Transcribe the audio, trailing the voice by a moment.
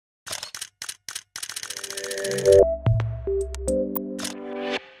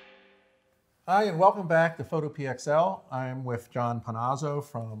Hi, and welcome back to PhotoPXL. I'm with John Pannozzo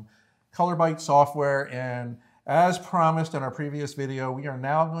from Colorbyte Software, and as promised in our previous video, we are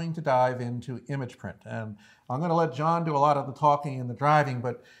now going to dive into Imageprint. And I'm going to let John do a lot of the talking and the driving,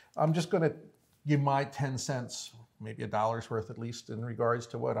 but I'm just going to give my 10 cents, maybe $1's worth at least, in regards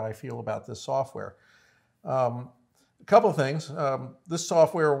to what I feel about this software. A couple of things. This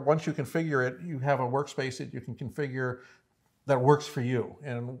software, once you configure it, you have a workspace that you can configure that works for you.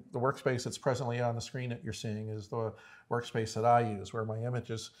 And the workspace that's presently on the screen that you're seeing is the workspace that I use, where my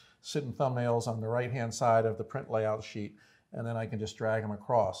images sit in thumbnails on the right-hand side of the print layout sheet, and then I can just drag them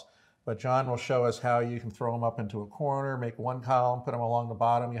across. But John will show us how you can throw them up into a corner, make one column, put them along the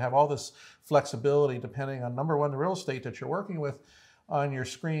bottom. You have all this flexibility depending on, number one, the real estate that you're working with on your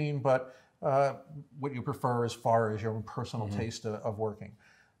screen, but what you prefer as far as your own personal taste of working.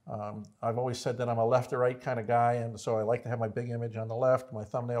 I've always said that I'm a left to right kind of guy, and so I like to have my big image on the left, my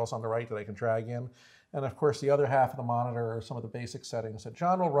thumbnails on the right that I can drag in. And of course, the other half of the monitor are some of the basic settings that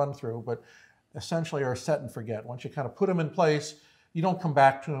John will run through, but essentially are set and forget. Once you kind of put them in place, you don't come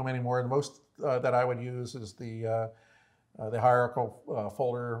back to them anymore. The most that I would use is the hierarchical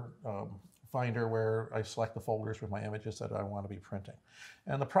folder finder, where I select the folders with my images that I want to be printing.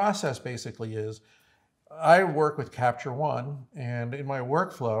 And the process basically is, I work with Capture One, and in my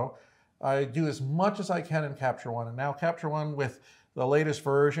workflow, I do as much as I can in Capture One. And now Capture One with the latest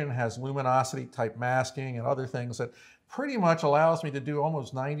version has luminosity type masking and other things that pretty much allows me to do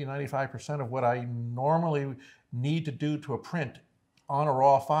almost 90–95% of what I normally need to do to a print on a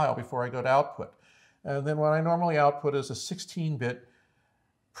raw file before I go to output. And then what I normally output is a 16-bit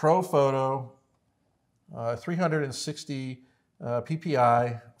Pro Photo 360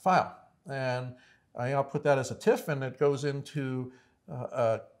 PPI file. And I output that as a TIFF, and it goes into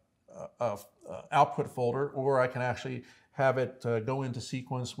a output folder, or I can actually have it go into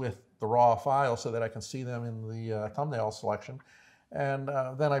sequence with the raw file so that I can see them in the thumbnail selection. And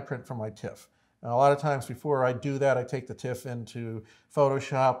then I print from my TIFF. Now, a lot of times before I do that, I take the TIFF into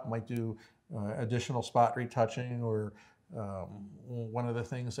Photoshop, might do additional spot retouching, or one of the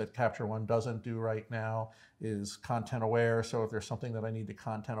things that Capture One doesn't do right now is content aware. So if there's something that I need to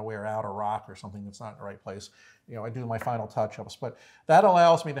content aware out, a rock or something that's not in the right place, I do my final touch-ups. But that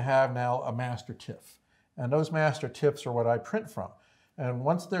allows me to have now a master TIFF. And those master TIFFs are what I print from. And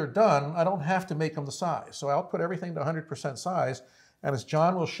once they're done, I don't have to make them the size. So I'll put everything to 100% size. And as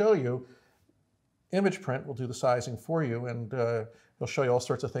John will show you, Imageprint will do the sizing for you, and he'll show you all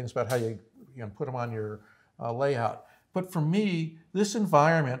sorts of things about how you can put them on your layout. But for me, this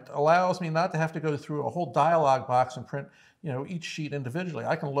environment allows me not to have to go through a whole dialog box and print each sheet individually.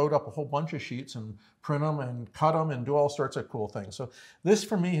 I can load up a whole bunch of sheets and print them and cut them and do all sorts of cool things. So this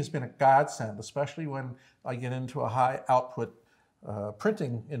for me has been a godsend, especially when I get into a high output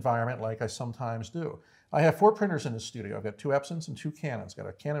printing environment like I sometimes do. I have 4 printers in the studio. I've got 2 Epsons and 2 Canons. I've got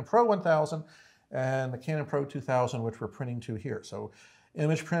a Canon Pro 1000 and the Canon Pro 2000, which we're printing to here. So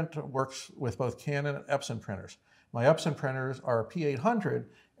Imageprint works with both Canon and Epson printers. My Epson printers are a P800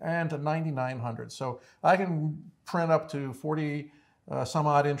 and a 9900. So I can print up to 40 some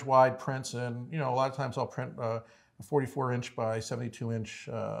odd inch wide prints, and a lot of times I'll print a 44-inch by 72-inch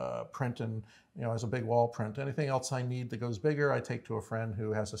print, and as a big wall print. Anything else I need that goes bigger, I take to a friend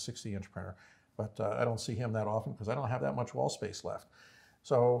who has a 60-inch printer. But I don't see him that often because I don't have that much wall space left.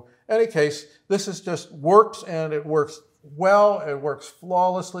 So in any case, this is just works, and it works well, it works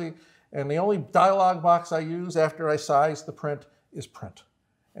flawlessly. And the only dialog box I use after I size the print is print.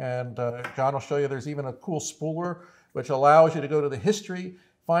 And John will show you there's even a cool spooler, which allows you to go to the history,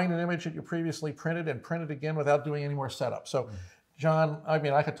 find an image that you previously printed, and print it again without doing any more setup. So John,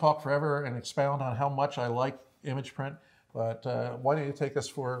 I could talk forever and expound on how much I like Imageprint, but why don't you take us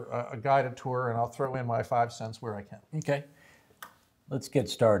for a guided tour, and I'll throw in my 5 cents where I can. Okay, let's get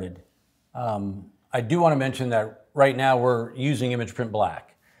started. I do want to mention that right now we're using Imageprint Black.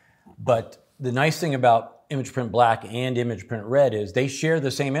 But the nice thing about Imageprint Black and Imageprint Red is they share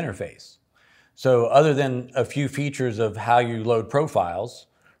the same interface. So other than a few features of how you load profiles,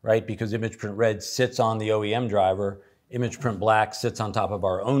 right, because Imageprint Red sits on the OEM driver, Imageprint Black sits on top of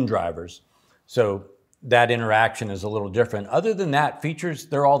our own drivers. So that interaction is a little different. Other than that, features,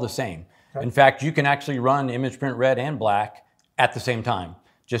 they're all the same. Okay. In fact, you can actually run Imageprint Red and Black at the same time,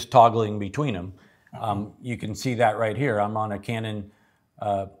 just toggling between them. You can see that right here. I'm on a Canon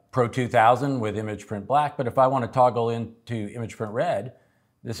Pro 2000 with Imageprint Black, but if I want to toggle into Imageprint Red,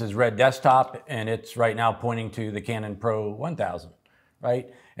 this is Red Desktop, and it's right now pointing to the Canon Pro 1000, right?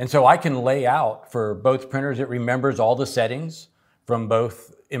 And so I can lay out for both printers. It remembers all the settings from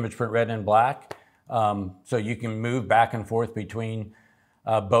both Imageprint Red and Black, so you can move back and forth between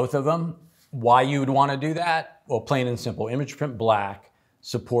both of them. Why you would want to do that? Well, plain and simple, Imageprint Black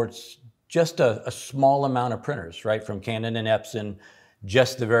supports just a small amount of printers, right? From Canon and Epson,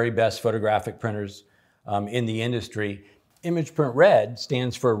 just the very best photographic printers in the industry. Imageprint Red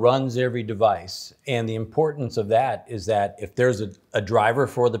stands for runs every device. And the importance of that is that if there's a driver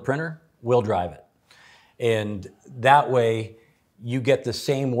for the printer, we'll drive it. And that way you get the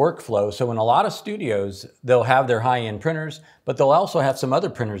same workflow. So in a lot of studios, they'll have their high-end printers, but they'll also have some other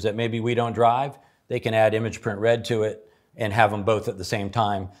printers that maybe we don't drive. They can add Imageprint Red to it and have them both at the same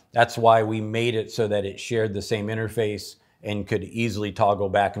time. That's why we made it so that it shared the same interface and could easily toggle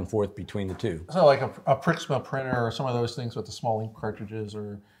back and forth between the two. So like a Prixma printer or some of those things with the small ink cartridges,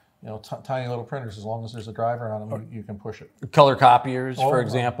 or tiny little printers, as long as there's a driver on them, you can push it. Color copiers, for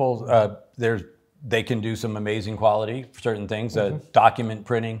example, they can do some amazing quality for certain things. Document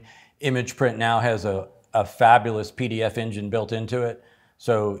printing. Imageprint now has a fabulous PDF engine built into it,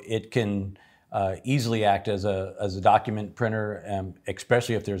 so it can easily act as a document printer,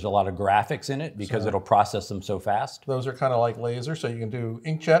 especially if there's a lot of graphics in it, because it'll process them so fast. Those are kind of like laser, so you can do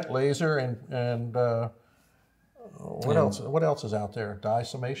inkjet, laser, and what else? What else is out there? Dye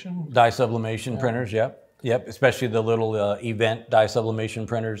summation? Dye sublimation printers, yep. Especially the little event dye sublimation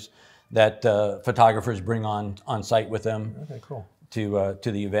printers that photographers bring on site with them. Okay, cool. To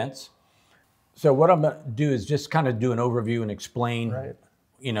the events. So what I'm going to do is just kind of do an overview and explain,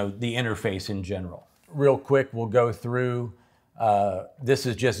 the interface in general. Real quick, we'll go through. This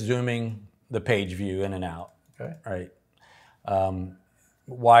is just zooming the page view in and out. Okay. Right.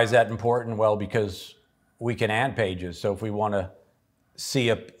 Why is that important? Well, because we can add pages. So if we want to see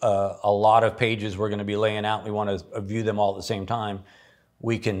a lot of pages we're going to be laying out, we want to view them all at the same time,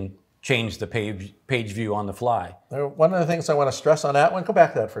 we can change the page view on the fly. One of the things I want to stress on that one, go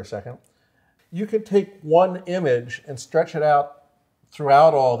back to that for a second. You could take one image and stretch it out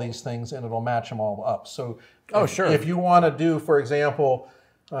throughout all these things and it'll match them all up. So if you want to do, for example,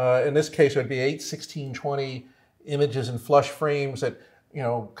 in this case it would be 8/16/20 images in flush frames that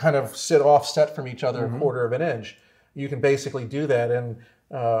kind of sit offset from each other a quarter of an inch, you can basically do that, and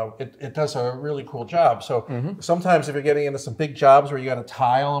it does a really cool job. So sometimes if you're getting into some big jobs where you got to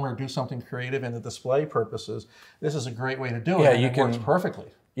tile them or do something creative in the display purposes, this is a great way to do it, and it works perfectly.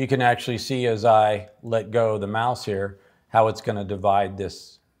 You can actually see, as I let go of the mouse here, how it's going to divide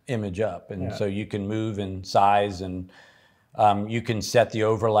this image up. And so you can move in size, and you can set the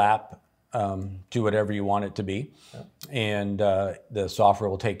overlap to whatever you want it to be. And the software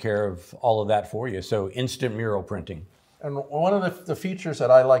will take care of all of that for you. So instant mural printing. And one of the features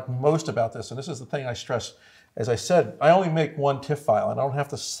that I like most about this, and this is the thing I stress, as I said, I only make one TIFF file. I don't have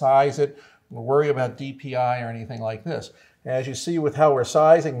to size it or worry about DPI or anything like this. As you see with how we're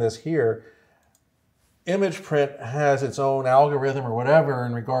sizing this here, Imageprint has its own algorithm or whatever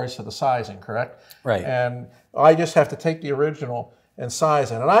in regards to the sizing, correct? Right. And I just have to take the original and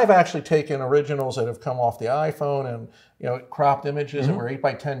size it. And I've actually taken originals that have come off the iPhone and cropped images that were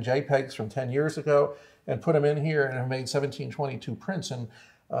 8x10 JPEGs from 10 years ago, and put them in here and have made 1722 prints. And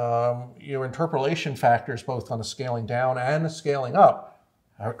your interpolation factors, both on the scaling down and the scaling up,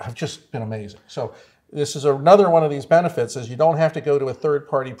 have just been amazing. So this is another one of these benefits, is you don't have to go to a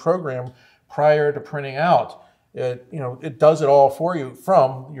third-party program prior to printing out. It does it all for you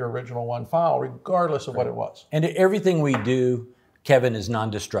from your original one file, regardless of what it was. And everything we do, Kevin, is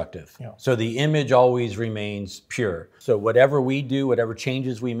non-destructive. So the image always remains pure. So whatever we do, whatever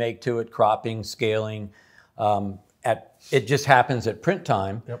changes we make to it, cropping, scaling, it just happens at print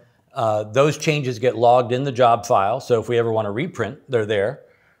time. Those changes get logged in the job file. So if we ever want to reprint, they're there.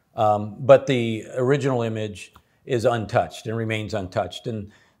 But the original image is untouched and remains untouched.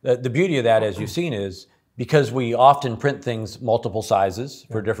 And the beauty of that, as you've seen, is because we often print things multiple sizes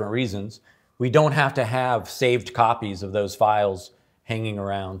for different reasons, we don't have to have saved copies of those files hanging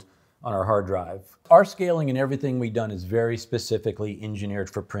around on our hard drive. Our scaling and everything we've done is very specifically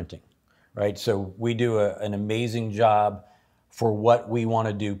engineered for printing, right? So we do an amazing job for what we want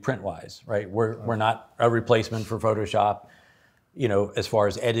to do print-wise, right? We're not a replacement for Photoshop, as far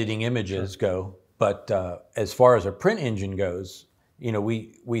as editing images go, but as far as a print engine goes,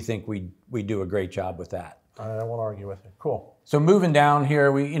 we think we do a great job with that. I won't argue with you. Cool. So moving down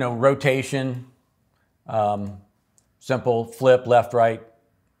here, rotation, simple flip, left, right,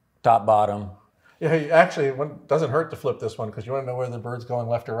 top, bottom. Yeah, actually, it doesn't hurt to flip this one, because you want to know where the bird's going,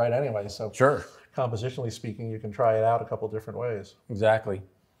 left or right anyway. So sure. Compositionally speaking, you can try it out a couple different ways. Exactly.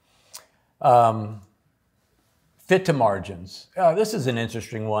 Fit to margins. This is an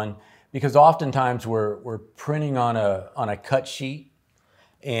interesting one, because oftentimes we're printing on a cut sheet,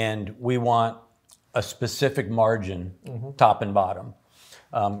 and we want a specific margin, top and bottom.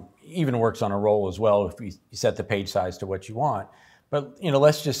 Even works on a roll as well if you set the page size to what you want. But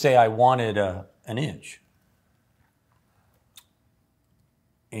let's just say I wanted an inch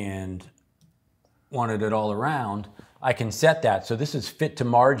and wanted it all around. I can set that. So this is fit to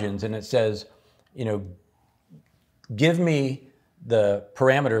margins, and it says, give me the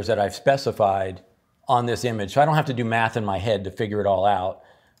parameters that I've specified on this image. So I don't have to do math in my head to figure it all out.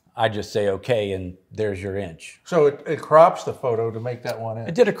 I just say, okay, and there's your inch. So it crops the photo to make that 1 inch.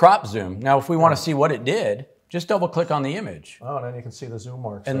 It did a crop zoom. Now, if we want to see what it did, just double click on the image. Oh, and then you can see the zoom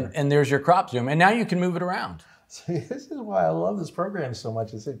marks and there's your crop zoom. And now you can move it around. See, this is why I love this program so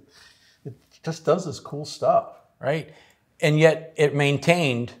much. Is it just does this cool stuff. Right? And yet it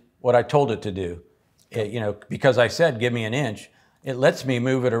maintained what I told it to do. Because I said, give me an inch, it lets me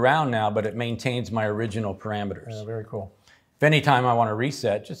move it around now, but it maintains my original parameters. Yeah, very cool. If anytime I want to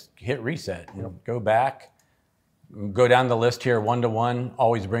reset, just hit reset. Go back, go down the list here, 1 to 1,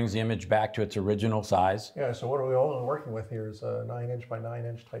 always brings the image back to its original size. Yeah, so what are we all working with here is a 9-inch by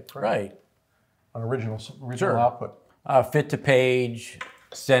 9-inch type frame. Right. An original Sure. output. Fit to page,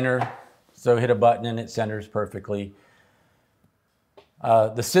 center. So hit a button and it centers perfectly.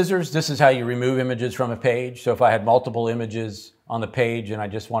 The scissors, this is how you remove images from a page. So if I had multiple images on the page and I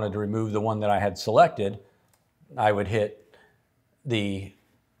just wanted to remove the one that I had selected, I would hit the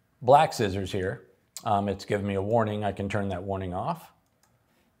black scissors here. It's giving me a warning. I can turn that warning off.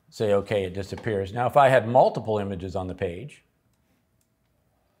 Say, okay, it disappears. Now, if I had multiple images on the page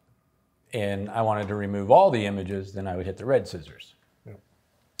and I wanted to remove all the images, then I would hit the red scissors.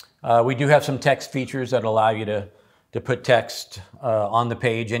 We do have some text features that allow you to put text on the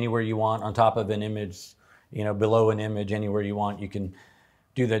page anywhere you want, on top of an image, below an image, anywhere you want. You can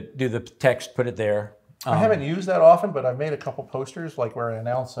do the text, put it there. I haven't used that often, but I've made a couple posters, like where I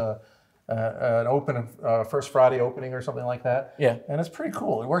announce an open First Friday opening or something like that. Yeah, and it's pretty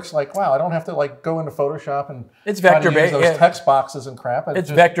cool. It works like, wow, I don't have to go into Photoshop and it's vector based. Those text boxes and crap. It's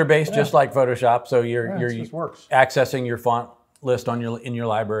vector based, just like Photoshop. So you're accessing your font list in your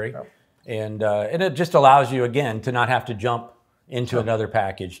library, and it just allows you again to not have to jump into another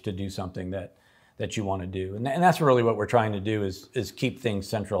package to do something that you want to do, and that's really what we're trying to do is keep things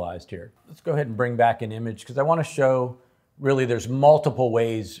centralized here. Let's go ahead and bring back an image because I want to show really there's multiple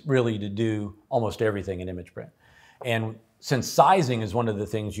ways really to do almost everything in Imageprint, and since sizing is one of the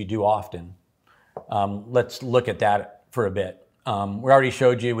things you do often, let's look at that for a bit. We already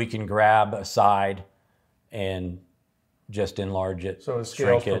showed you we can grab a side and just enlarge it, so it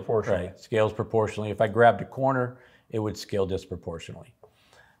scales proportionally. Right, scales proportionally. If I grabbed a corner, it would scale disproportionately.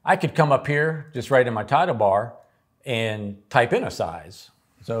 I could come up here, just right in my title bar, and type in a size.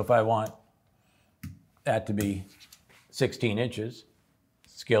 So if I want that to be 16 inches,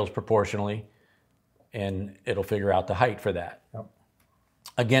 scales proportionally, and it'll figure out the height for that. Yep.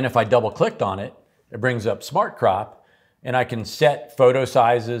 Again, if I double clicked on it, it brings up Smart Crop, and I can set photo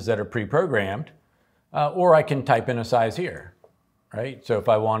sizes that are pre-programmed, or I can type in a size here, right? So if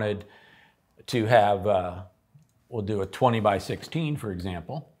I wanted to have, we'll do a 20 by 16, for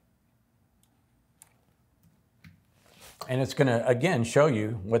example. And it's going to, again, show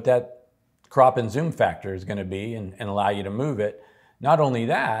you what that crop and zoom factor is going to be and allow you to move it. Not only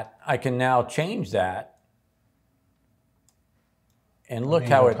that, I can now change that and look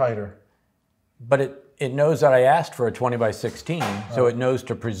how it... tighter. But it knows that I asked for a 20 by 16, so it knows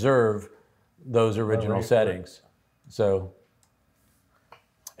to preserve those original settings. So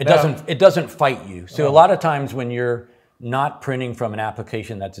it doesn't fight you. So a lot of times when you're not printing from an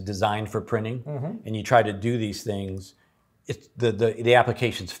application that's designed for printing, and you try to do these things, it's the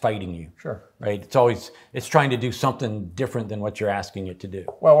application's fighting you. Sure. Right? It's trying to do something different than what you're asking it to do.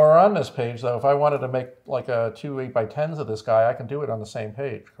 Well, we're on this page though. If I wanted to make like a 2 8x10s of this guy, I can do it on the same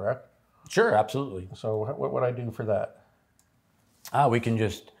page, correct? Sure, absolutely. So what would I do for that? We can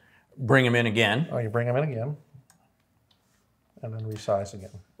just bring them in again. Oh, you bring them in again, and then resize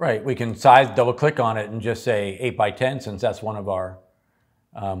again. Right. We can size, double click on it, and just say 8x10, since that's one of our.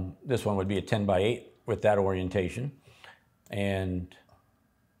 This one would be a 10 by 8 with that orientation, and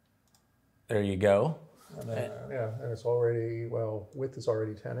there you go. And then, and it's already, well, width is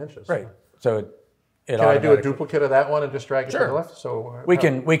already 10 inches. Right. So can I do a duplicate of that one and just drag it to the left? So we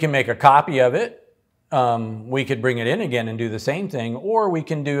can make a copy of it. We could bring it in again and do the same thing, or we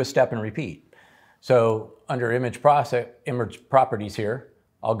can do a step and repeat. So under image properties here,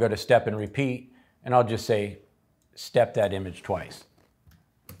 I'll go to step and repeat, and I'll just say step that image twice.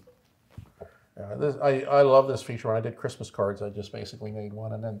 I love this feature. When I did Christmas cards, I just basically made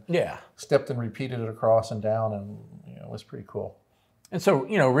one and then stepped and repeated it across and down, and it was pretty cool. And so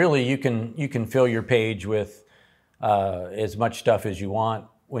really you can fill your page with as much stuff as you want.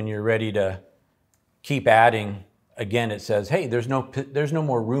 When you're ready to keep adding, again, it says, hey, there's no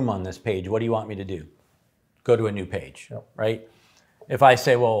more room on this page. What do you want me to do? Go to a new page, right? If I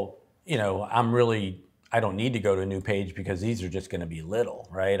say, well, you know, I don't need to go to a new page because these are just going to be little,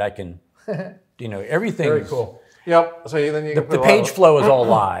 right? I can, you know, everything. Very cool. Yep. So then you the page flow is all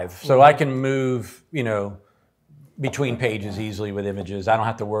live, so I can move, you know, between pages easily with images. I don't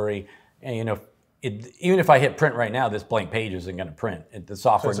have to worry. And, you know, even if I hit print right now, this blank page isn't going to print. The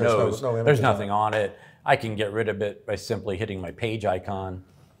software knows there's nothing on it. I can get rid of it by simply hitting my page icon,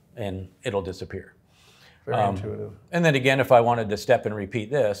 and it'll disappear. Very intuitive. And then again, if I wanted to step and repeat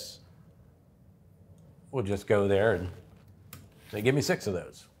this, we'll just go there and say, give me 6 of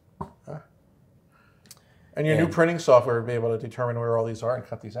those. And your new printing software would be able to determine where all these are and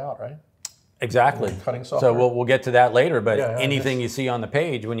cut these out, right? Exactly. Cutting software. So we'll get to that later, but anything you see on the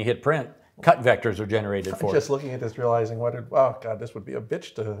page, when you hit print, cut vectors are generated for it. Just looking at this, realizing oh God, this would be a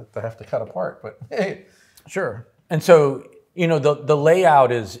bitch to have to cut apart, but hey. Sure. And so, you know, the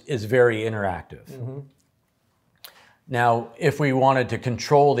layout is very interactive. Mm-hmm. Now, if we wanted to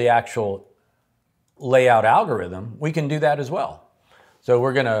control the actual layout algorithm, we can do that as well. So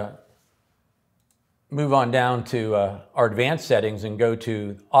we're going to move on down to our advanced settings and go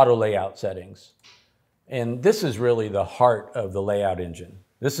to auto layout settings. And this is really the heart of the layout engine.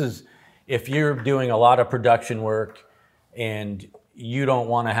 This is, if you're doing a lot of production work and you don't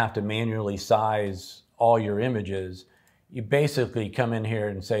want to have to manually size all your images, you basically come in here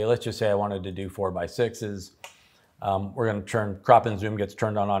and say, let's just say I wanted to do 4x6s. We're going to turn crop and zoom gets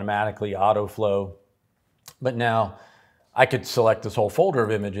turned on automatically, auto flow. But now I could select this whole folder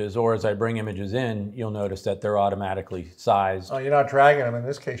of images, or as I bring images in, you'll notice that they're automatically sized. Oh, you're not dragging them. In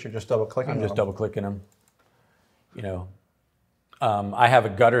this case, you're just double clicking them. I'm just double clicking them. You know, I have a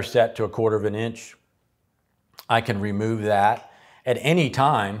gutter set to 1/4 of an inch. I can remove that at any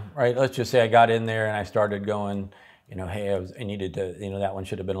time, right? Let's just say I got in there and I started going, you know, hey, I needed to, you know, that one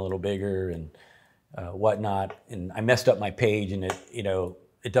should have been a little bigger and whatnot. And I messed up my page and it, you know,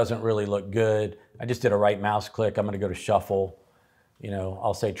 it doesn't really look good. I just did a right mouse click. I'm going to go to shuffle. You know,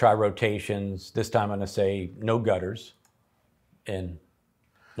 I'll say try rotations. This time I'm going to say no gutters. And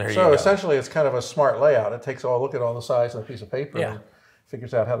there you go. So essentially it's kind of a smart layout. It takes a look at all the size of the piece of paper and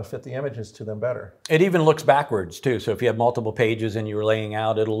figures out how to fit the images to them better. It even looks backwards too. So if you have multiple pages and you're laying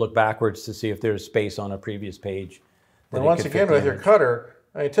out, it'll look backwards to see if there's space on a previous page. And once again, with your cutter,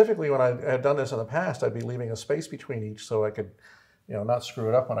 I mean, typically when I had done this in the past, I'd be leaving a space between each so I could, you know, not screw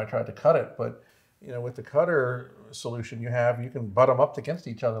it up when I tried to cut it. But, you know, with the cutter solution you can butt them up against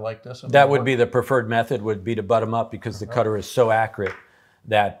each other like this. That would be the preferred method, would be to butt them up, because the cutter is so accurate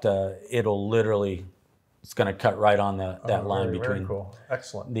that it'll literally, it's going to cut right on that line between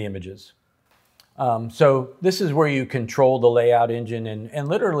the images. So this is where you control the layout engine, and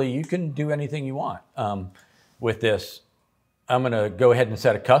literally you can do anything you want with this. I'm going to go ahead and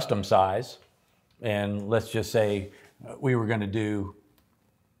set a custom size, and let's just say we were going to do,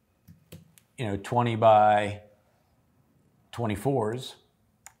 you know, 20 by 24s,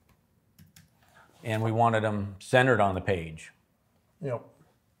 and we wanted them centered on the page. Yep.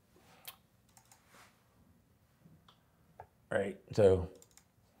 Right, so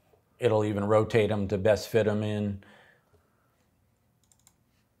it'll even rotate them to best fit them in.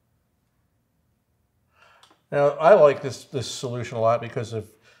 Now, I like this solution a lot because if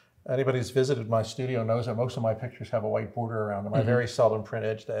anybody's visited my studio knows that most of my pictures have a white border around them. I very seldom print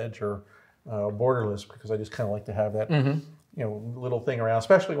edge to edge or borderless, because I just kind of like to have that you know, little thing around,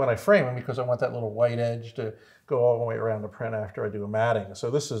 especially when I frame them, because I want that little white edge to go all the way around the print after I do a matting. So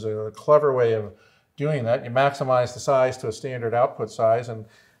this is a clever way of doing that. You maximize the size to a standard output size, and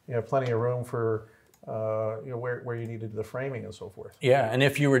you have plenty of room for you know, where you need to do the framing and so forth. Yeah, and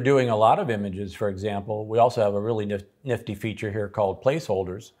if you were doing a lot of images, for example, we also have a really nifty feature here called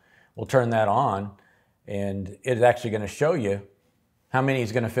placeholders. We'll turn that on, and it's actually going to show you how many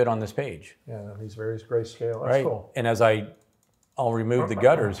is going to fit on this page. Yeah, these various grayscale. That's cool. And as I'll remove the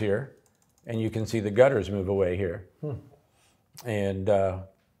gutters here, and you can see the gutters move away here. And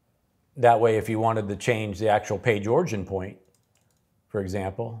that way, if you wanted to change the actual page origin point, for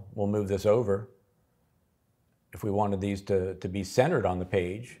example, we'll move this over. If we wanted these to be centered on the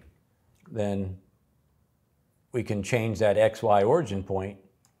page, then we can change that XY origin point.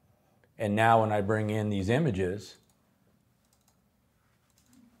 And now when I bring in these images,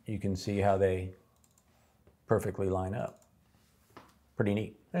 you can see how they perfectly line up. Pretty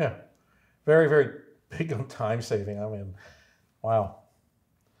neat. Yeah, very, very big on time saving. I mean, wow.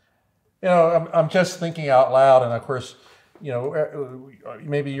 You know, I'm just thinking out loud, and of course, you know,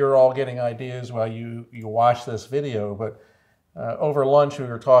 maybe you're all getting ideas while you watch this video, but over lunch we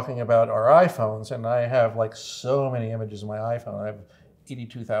were talking about our iPhones, and I have like so many images in my iPhone. I have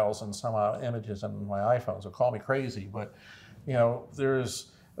 82,000 some odd images in my iPhone, so call me crazy, but you know,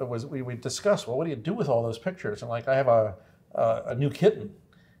 we discussed, well, what do you do with all those pictures? And like, I have a new kitten.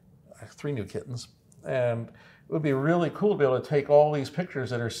 I have 3 new kittens, and it would be really cool to be able to take all these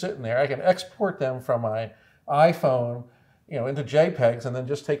pictures that are sitting there. I can export them from my iPhone, you know, into JPEGs, and then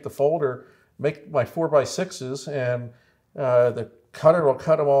just take the folder, make my 4x6s, and the cutter will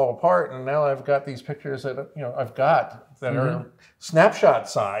cut them all apart. And now I've got these pictures that, you know, I've got that are snapshot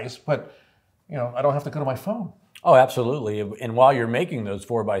size, but you know, I don't have to go to my phone. Oh, absolutely. And while you're making those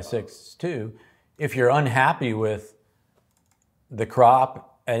 4x6 too, if you're unhappy with the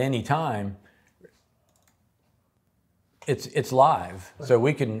crop at any time, it's live. So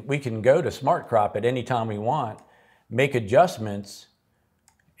we can go to Smart Crop at any time we want, make adjustments,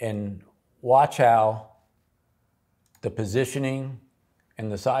 and watch how the positioning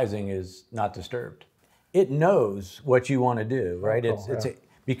and the sizing is not disturbed. It knows what you want to do, right?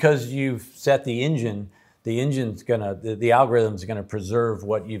 Because you've set the engine's gonna, the algorithm's gonna preserve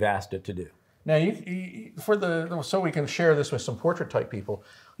what you've asked it to do. Now, so we can share this with some portrait type people,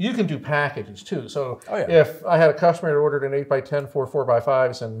 you can do packages too. So if I had a customer that ordered an 8x10,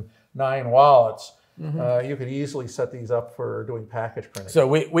 4x5s, and 9 wallets, you could easily set these up for doing package printing. So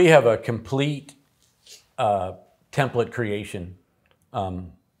we have a complete template creation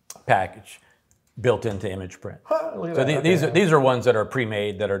package built into Imageprint. So these are ones that are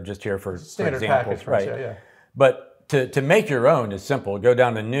pre-made, that are just here for standard examples, package, right? Yeah. But to make your own is simple. Go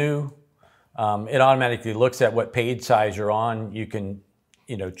down to New. It automatically looks at what page size you're on. You can,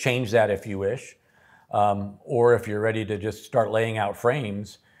 you know, change that if you wish, or if you're ready to just start laying out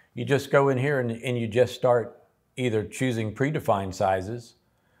frames, you just go in here and you just start either choosing predefined sizes.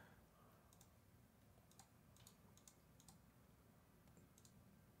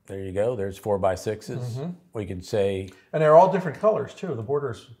 There you go. There's 4x6s. We can say, and they're all different colors too. The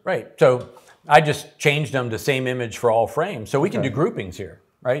borders. Right. So I just changed them to same image for all frames. So we can do groupings here,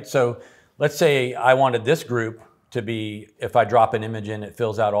 right? So let's say I wanted this group to be, if I drop an image in, it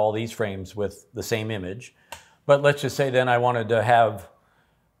fills out all these frames with the same image. But let's just say then I wanted to have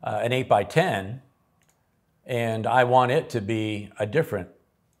an 8x10, and I want it to be a different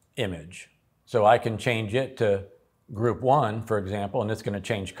image. So I can change it to group 1, for example, and it's going to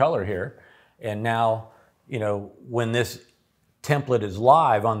change color here. And now, you know, when this template is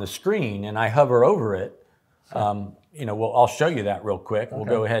live on the screen and I hover over it, you know, I'll show you that real quick. We'll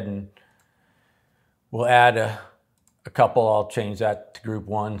go ahead and we'll add a couple. I'll change that to group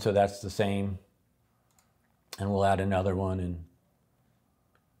 1, so that's the same. And we'll add another one, and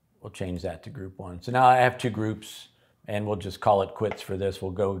we'll change that to group 1. So now I have 2 groups, and we'll just call it quits for this.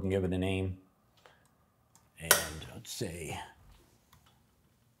 We'll go and give it a name. And let's say,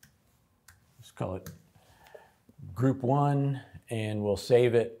 let's call it group 1, and we'll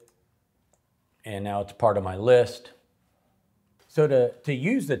save it. And now it's part of my list. So to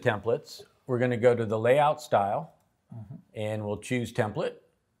use the templates, we're going to go to the layout style, and we'll choose template.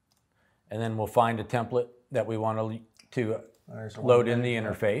 And then we'll find a template that we want to load in the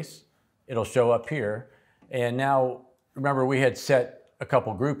interface. It'll show up here. And now, remember, we had set a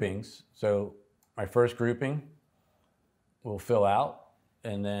couple groupings. So my first grouping will fill out,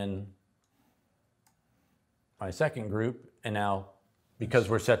 and then my second group, and now because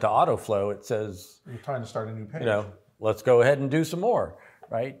we're set to auto flow, it says you're trying to start a new page. You know, let's go ahead and do some more,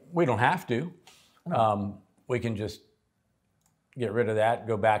 right? We don't have to. No. We can just get rid of that,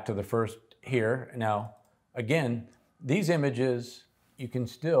 go back to the first here. Now, again, these images you can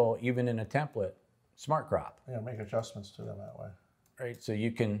still, even in a template, smart crop. Yeah, make adjustments to them that way. Right, so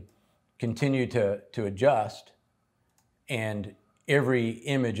you can continue to adjust, and every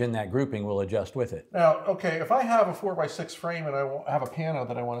image in that grouping will adjust with it. Now, okay, if I have a 4x6 frame and I have a pano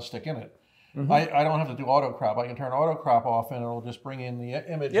that I want to stick in it, I don't have to do auto crop. I can turn auto crop off, and it'll just bring in the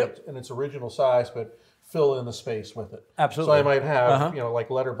image in its original size, but fill in the space with it. Absolutely. So I might have, you know, like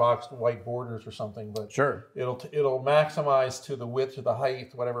letterboxed white borders or something, but it'll maximize to the width, to the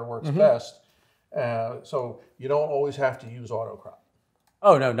height, whatever works best. So you don't always have to use auto crop.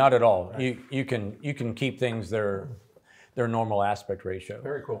 Oh no, not at all. Right. You can keep things their normal aspect ratio.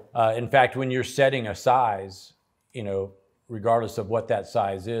 Very cool. In fact, when you're setting a size, you know, regardless of what that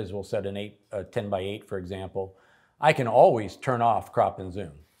size is, we'll set a 10 by 8, for example. I can always turn off crop and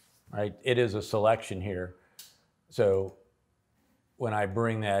zoom. Right? It is a selection here. So when I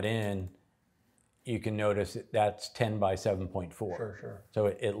bring that in, you can notice that's 10 by 7.4. Sure. So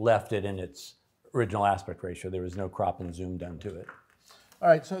it left it in its original aspect ratio. There was no crop and zoom done to it. All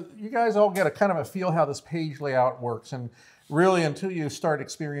right, so you guys all get a kind of a feel how this page layout works, and really until you start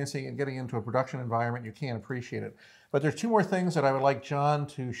experiencing and getting into a production environment, you can't appreciate it. But there's two more things that I would like John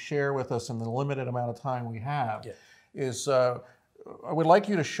to share with us in the limited amount of time we have. Yeah. Is I would like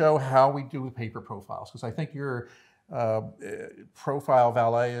you to show how we do paper profiles, because I think your profile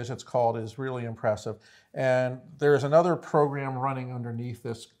valet, as it's called, is really impressive. And there's another program running underneath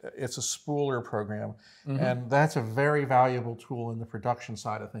this. It's a spooler program, and that's a very valuable tool in the production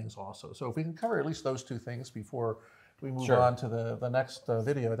side of things also. So if we can cover at least those two things before we move on to the next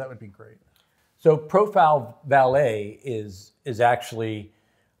video, that would be great. So Profile Valet is actually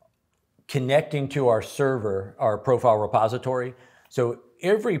connecting to our server, our profile repository. So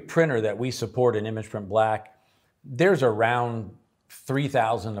every printer that we support in Imageprint Black, there's around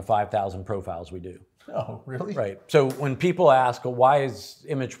 3,000 to 5,000 profiles we do. Oh, really? Right. So when people ask, well, why is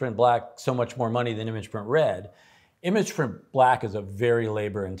Imageprint Black so much more money than Imageprint Red? Imageprint Black is a very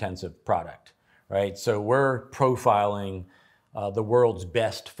labor-intensive product, right? So we're profiling the world's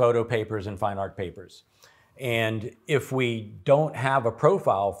best photo papers and fine art papers. And if we don't have a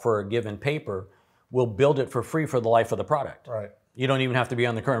profile for a given paper, we'll build it for free for the life of the product. Right. You don't even have to be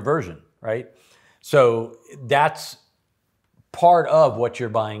on the current version, right? So that's part of what you're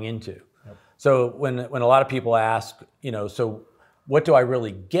buying into. Yep. So when a lot of people ask, you know, so what do I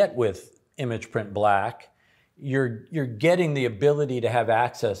really get with Imageprint Black? You're getting the ability to have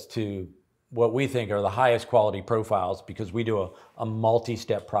access to what we think are the highest quality profiles, because we do a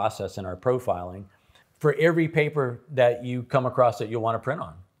multi-step process in our profiling for every paper that you come across that you'll want to print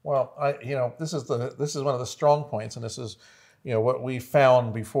on. Well, this is one of the strong points, and this is, what we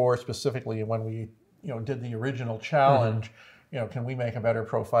found before, specifically when we, did the original challenge. Can we make a better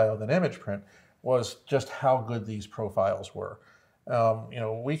profile than Imageprint? Was just how good these profiles were.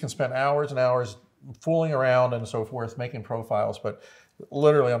 We can spend hours and hours fooling around and so forth making profiles, but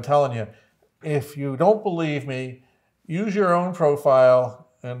literally, I'm telling you, if you don't believe me, use your own profile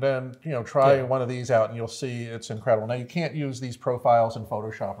and then try one of these out, and you'll see it's incredible. Now you can't use these profiles in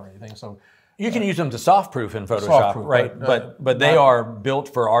Photoshop or anything, so you can use them to soft-proof in Photoshop, right? But they are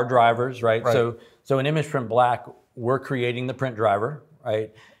built for our drivers, right? So in Imageprint Black, we're creating the print driver,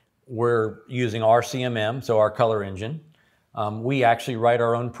 right? We're using our CMM, so our color engine. We actually write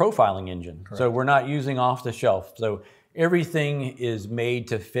our own profiling engine, so we're not using off the shelf. So everything is made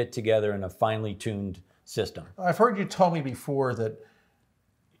to fit together in a finely tuned system. I've heard you tell me before that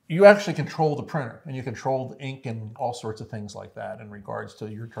you actually control the printer, and you control the ink and all sorts of things like that in regards to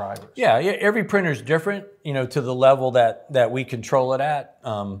your drivers. Yeah, every printer is different, to the level that we control it at,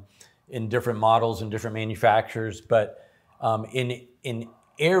 in different models and different manufacturers. But in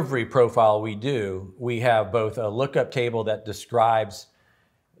every profile we do, we have both a lookup table that describes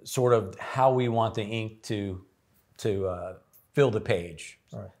sort of how we want the ink to fill the page,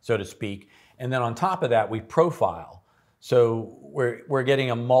 so to speak. And then on top of that, we profile. So we're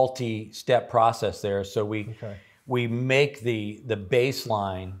getting a multi-step process there. So we make the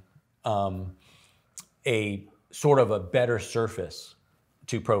baseline a sort of a better surface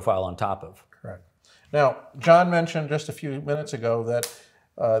to profile on top of. Correct. Now, John mentioned just a few minutes ago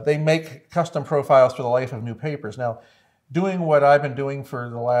that they make custom profiles for the life of new papers. Now, doing what I've been doing for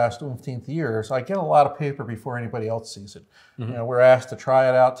the last 15 years, I get a lot of paper before anybody else sees it. We're asked to try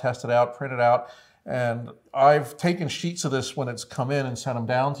it out, test it out, print it out. And I've taken sheets of this when it's come in and sent them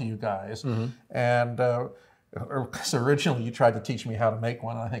down to you guys. And because originally you tried to teach me how to make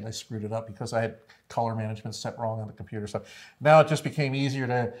one, and I think I screwed it up because I had color management set wrong on the computer. So now it just became easier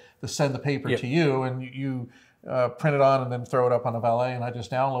to send the paper to you, and you print it on and then throw it up on a valet, and I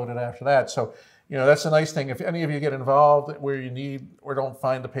just download it after that. So that's a nice thing. If any of you get involved where you need or don't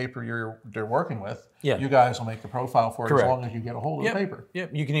find the paper you're working with, you guys will make the profile for it as long as you get a hold of the paper.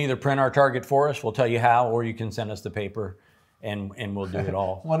 Yep. You can either print our target for us, we'll tell you how, or you can send us the paper and we'll do it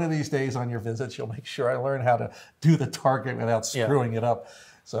all. One of these days on your visits, you'll make sure I learn how to do the target without screwing it up.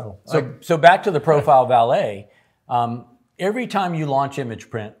 So back to the Profile Valet. Every time you launch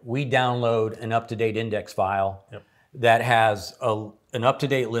Imageprint, we download an up-to-date index file that has an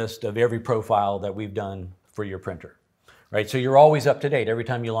up-to-date list of every profile that we've done for your printer, right? So you're always up to date every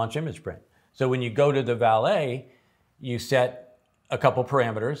time you launch Imageprint. So when you go to the Valet, you set a couple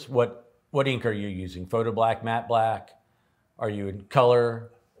parameters. What ink are you using? Photo black, matte black? Are you in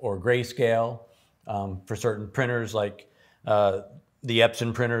color or grayscale? For certain printers like the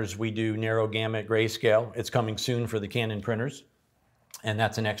Epson printers, we do narrow gamut grayscale. It's coming soon for the Canon printers, and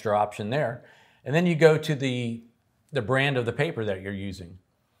that's an extra option there. And then you go to the brand of the paper that you're using,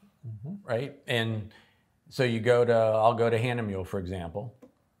 right? And so I'll go to Hahnemühle, for example,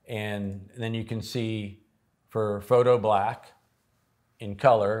 And then you can see for photo black in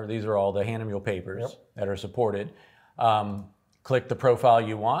color, these are all the Hahnemuhle papers that are supported. Click the profile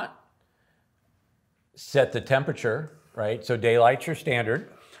you want, set the temperature, right? So daylight's your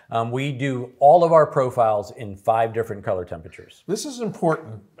standard. We do all of our profiles in 5 different color temperatures. This is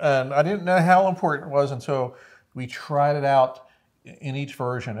important, and I didn't know how important it was until we tried it out in each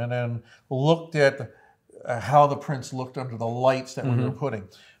version and then looked at how the prints looked under the lights that we were putting.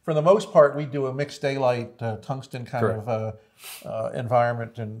 For the most part, we do a mixed daylight, tungsten kind of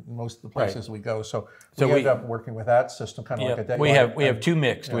environment in most of the places we go. So we end up working with that system, kind of like a daylight. We have 2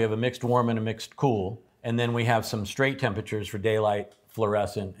 mixed. We have a mixed warm and a mixed cool, and then we have some straight temperatures for daylight,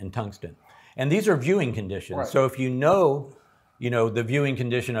 fluorescent, and tungsten. And these are viewing conditions. Right. So if you know the viewing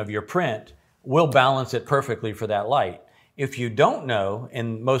condition of your print, we'll balance it perfectly for that light. If you don't know,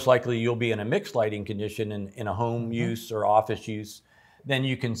 and most likely you'll be in a mixed lighting condition in a home use or office use, then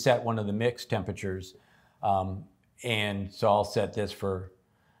you can set one of the mixed temperatures. And so I'll set this for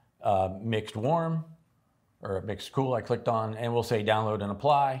mixed warm or mixed cool. I clicked on, and we'll say download and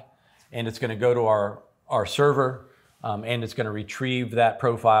apply. And it's going to go to our server, and it's going to retrieve that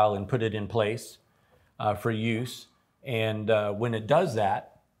profile and put it in place for use. And when it does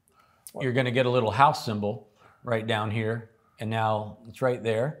that, you're going to get a little house symbol right down here, and now it's right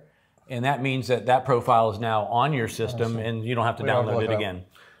there. And that means that profile is now on your system, and you don't have to download it again,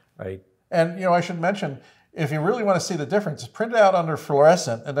 right? And I should mention, if you really want to see the difference, print it out under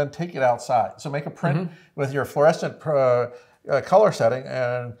fluorescent and then take it outside. So make a print with your fluorescent color setting,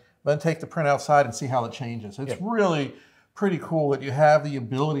 and then take the print outside and see how it changes. It's really pretty cool that you have the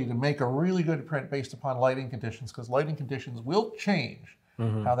ability to make a really good print based upon lighting conditions, because lighting conditions will change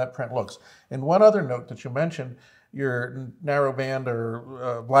how that print looks. And one other note that you mentioned, your narrow band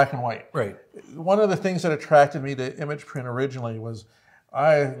or black and white. Right. One of the things that attracted me to Imageprint originally was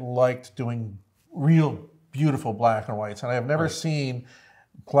I liked doing real beautiful black and whites, and I have never seen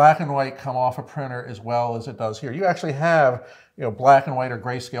black and white come off a printer as well as it does here. You actually have black and white or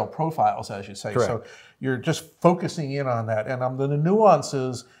grayscale profiles, as you say. Correct. So you're just focusing in on that, and the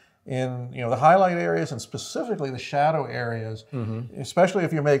nuances in the highlight areas and specifically the shadow areas, especially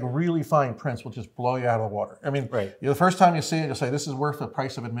if you make really fine prints, will just blow you out of the water. I mean, the first time you see it, you'll say, this is worth the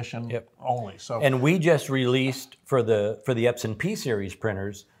price of admission only. So, and we just released for the Epson P series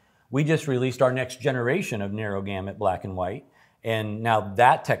printers, we just released our next generation of narrow gamut black and white. And now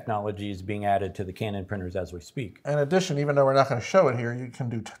that technology is being added to the Canon printers as we speak. In addition, even though we're not going to show it here, you can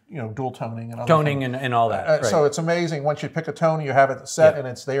do dual toning and other toning and all that. So it's amazing. Once you pick a tone, you have it set and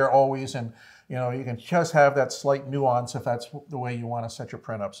it's there always, and you can just have that slight nuance if that's the way you want to set your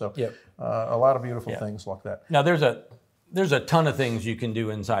print up. So a lot of beautiful things like that. Now there's a ton of things you can do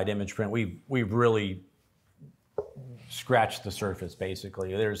inside Imageprint. We've really scratched the surface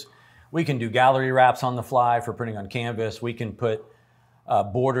basically. We can do gallery wraps on the fly for printing on canvas. We can put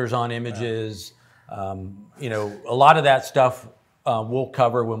borders on images. A lot of that stuff we'll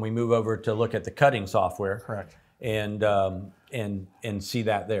cover when we move over to look at the cutting software. Correct. And see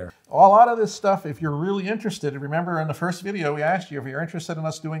that there. A lot of this stuff, if you're really interested, remember in the first video we asked you if you're interested in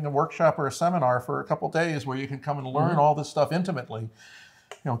us doing a workshop or a seminar for a couple days where you can come and learn all this stuff intimately.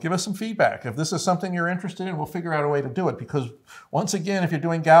 Give us some feedback. If this is something you're interested in, we'll figure out a way to do it. Because once again, if you're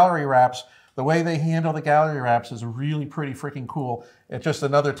doing gallery wraps, the way they handle the gallery wraps is really pretty freaking cool. It's just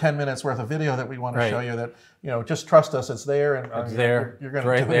another 10 minutes worth of video that we want to show you that, just trust us, it's there. And it's there. You're going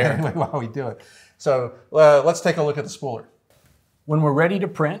to do it anyway while we do it. So let's take a look at the spooler. When we're ready to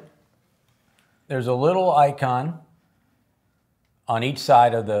print, there's a little icon on each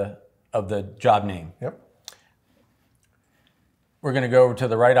side of the job name. Yep. We're going to go over to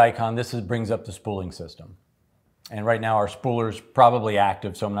the right icon. This brings up the spooling system. And right now our spooler's probably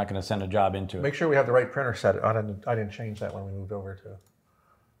active, so I'm not going to send a job into it. Make sure we have the right printer set. I didn't change that when we moved over to,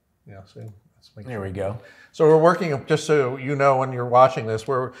 see, let's make there we go. So we're working, just so you know when you're watching this,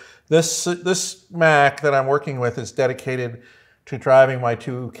 this Mac that I'm working with is dedicated to driving my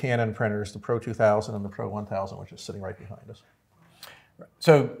 2 Canon printers, the Pro 2000 and the Pro 1000, which is sitting right behind us.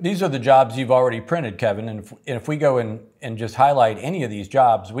 So these are the jobs you've already printed, Kevin, and if we go and just highlight any of these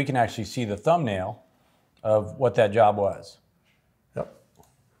jobs, we can actually see the thumbnail of what that job was. Yep.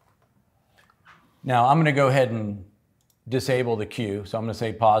 Now I'm going to go ahead and disable the queue, so I'm going to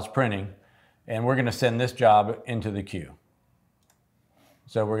say pause printing, and we're going to send this job into the queue.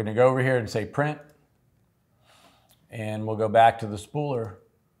 So we're going to go over here and say print, and we'll go back to the spooler,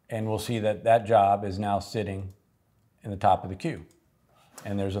 and we'll see that job is now sitting in the top of the queue.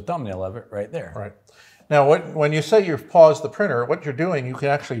 And there's a thumbnail of it right there. Right. Now, when you say you've paused the printer, what you're doing, you can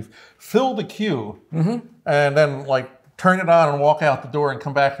actually fill the queue and then turn it on and walk out the door and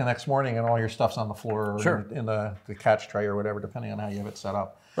come back the next morning and all your stuff's on the floor or in the catch tray or whatever, depending on how you have it set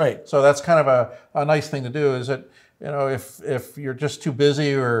up. Right. So that's kind of a nice thing to do, is that, you know, if you're just too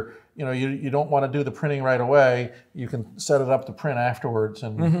busy, or you know, you don't want to do the printing right away, you can set it up to print afterwards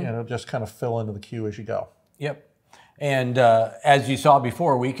and you know, just kind of fill into the queue as you go. Yep. And as you saw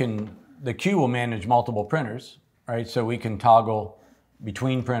before, the queue will manage multiple printers, right? So we can toggle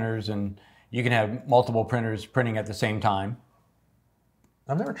between printers, and you can have multiple printers printing at the same time.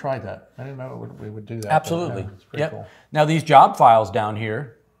 I've never tried that. I didn't know we would do that. Absolutely. It's pretty cool. Now these job files down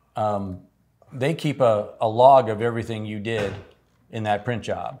here, they keep a log of everything you did in that print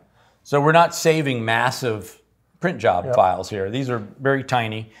job. So we're not saving massive print job files here. These are very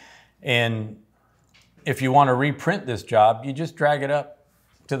tiny. And if you want to reprint this job, you just drag it up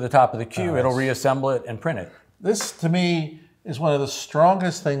to the top of the queue. It'll reassemble it and print it. This, to me, is one of the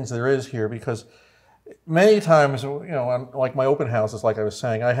strongest things there is here, because many times, you know, like my open houses, like I was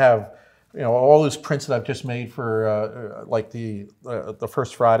saying, I have, you know, all these prints that I've just made for like the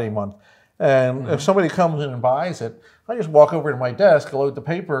first Friday month. And if somebody comes in and buys it, I just walk over to my desk, load the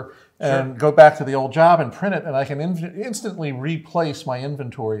paper, and go back to the old job and print it, and I can instantly replace my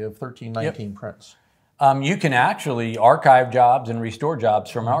inventory of 13, 19 prints. You can actually archive jobs and restore jobs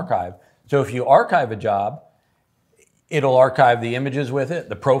from archive. So if you archive a job, it'll archive the images with it,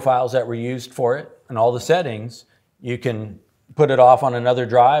 the profiles that were used for it, and all the settings. You can put it off on another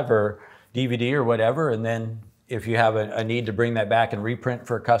drive or DVD or whatever, and then if you have a need to bring that back and reprint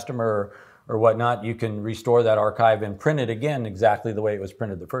for a customer or whatnot, you can restore that archive and print it again exactly the way it was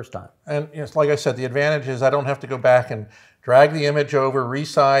printed the first time. And it's like I said, the advantage is I don't have to go back and drag the image over,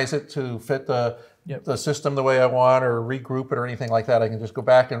 resize it to fit the system the way I want, or regroup it or anything like that. I can just go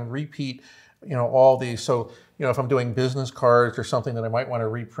back and repeat, you know, all these. So, you know, if I'm doing business cards or something that I might want to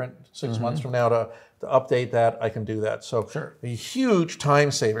reprint 6 months from now to update that, I can do that. So a huge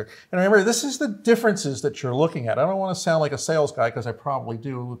time saver. And remember, this is the differences that you're looking at. I don't want to sound like a sales guy, because I probably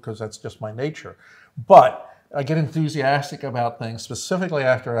do, because that's just my nature. But I get enthusiastic about things, specifically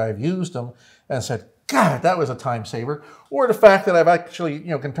after I've used them and said, God, that was a time saver. Or the fact that I've actually, you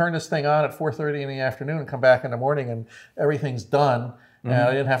know, can turn this thing on at 4:30 in the afternoon and come back in the morning and everything's done. And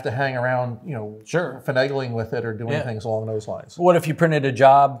I didn't have to hang around, you know, finagling with it or doing things along those lines. What if you printed a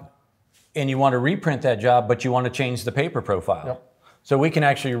job and you want to reprint that job, but you want to change the paper profile? So we can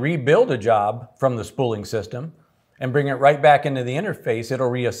actually rebuild a job from the spooling system and bring it right back into the interface. It'll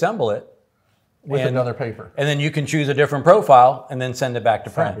reassemble it with another paper. And then you can choose a different profile and then send it back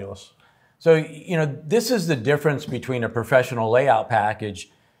to print. Fabulous. So, you know, this is the difference between a professional layout package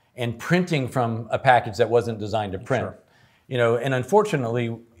and printing from a package that wasn't designed to print. You know, and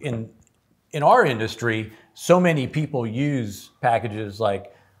unfortunately, in our industry, so many people use packages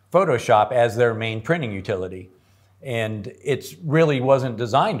like Photoshop as their main printing utility. And it really wasn't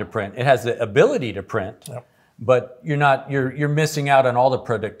designed to print. It has the ability to print, but you're missing out on all the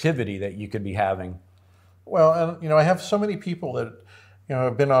productivity that you could be having. Well, and you know, I have so many people that, you know,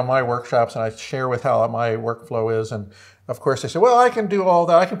 have been on my workshops, and I share with how my workflow is, and of course they say, well, I can do all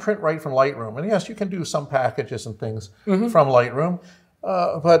that. I can print right from Lightroom. And yes, you can do some packages and things from Lightroom,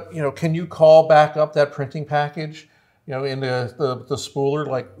 but you know, can you call back up that printing package, you know, in the spooler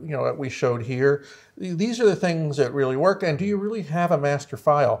like, you know, we showed here? These are the things that really work. And do you really have a master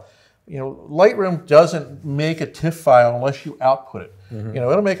file? You know, Lightroom doesn't make a TIFF file unless you output it. You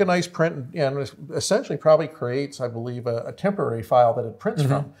know, it'll make a nice print and essentially probably creates, I believe, a temporary file that it prints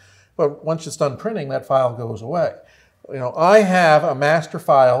from. But once it's done printing, that file goes away. You know, I have a master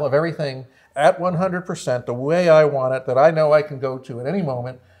file of everything at 100%, the way I want it, that I know I can go to at any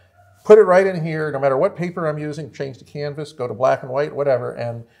moment, put it right in here, no matter what paper I'm using, change the canvas, go to black and white, whatever,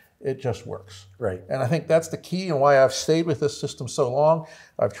 and it just works. Right. And I think that's the key and why I've stayed with this system so long.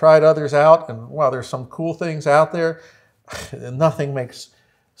 I've tried others out, and while there's some cool things out there, nothing makes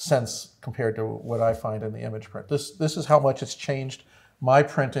sense compared to what I find in the Imageprint. This is how much it's changed my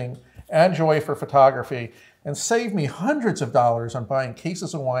printing and joy for photography, and saved me hundreds of dollars on buying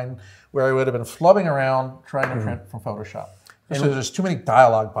cases of wine where I would have been flubbing around trying to print from Photoshop. So there's too many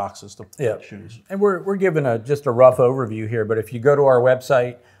dialog boxes to choose. And we're giving just a rough overview here, but if you go to our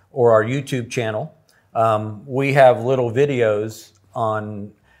website or our YouTube channel, we have little videos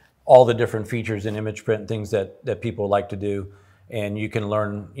on all the different features in Imageprint and things that people like to do. And you can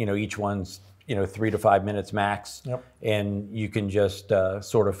learn, you know, each one's, you know, 3 to 5 minutes max. And you can just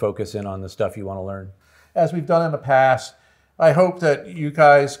sort of focus in on the stuff you want to learn. As we've done in the past, I hope that you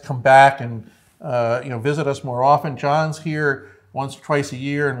guys come back and you know, visit us more often. John's here once or twice a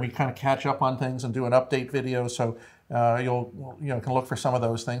year, and we kind of catch up on things and do an update video. So you'll can look for some of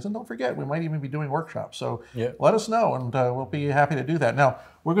those things. And don't forget, we might even be doing workshops. So yeah. let us know, and we'll be happy to do that. Now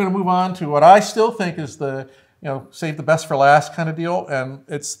we're going to move on to what I still think is the save the best for last kind of deal, and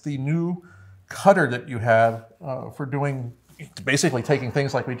it's the new cutter that you have for doing basically taking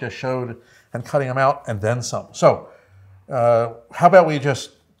things like we just showed and cutting them out and then some. So how about we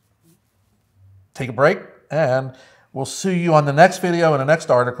just take a break, and we'll see you on the next video and the next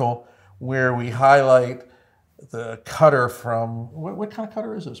article where we highlight the cutter from, what kind of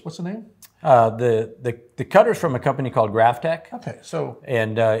cutter is this? What's the name? The cutter's from a company called Graphtec. Okay, so.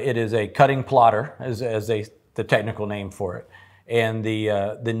 And it is a cutting plotter, the technical name for it. And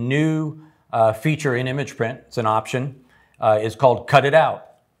the new feature in Imageprint, it's an option, is called Cut It Out.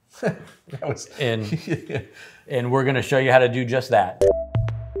 And we're going to show you how to do just that.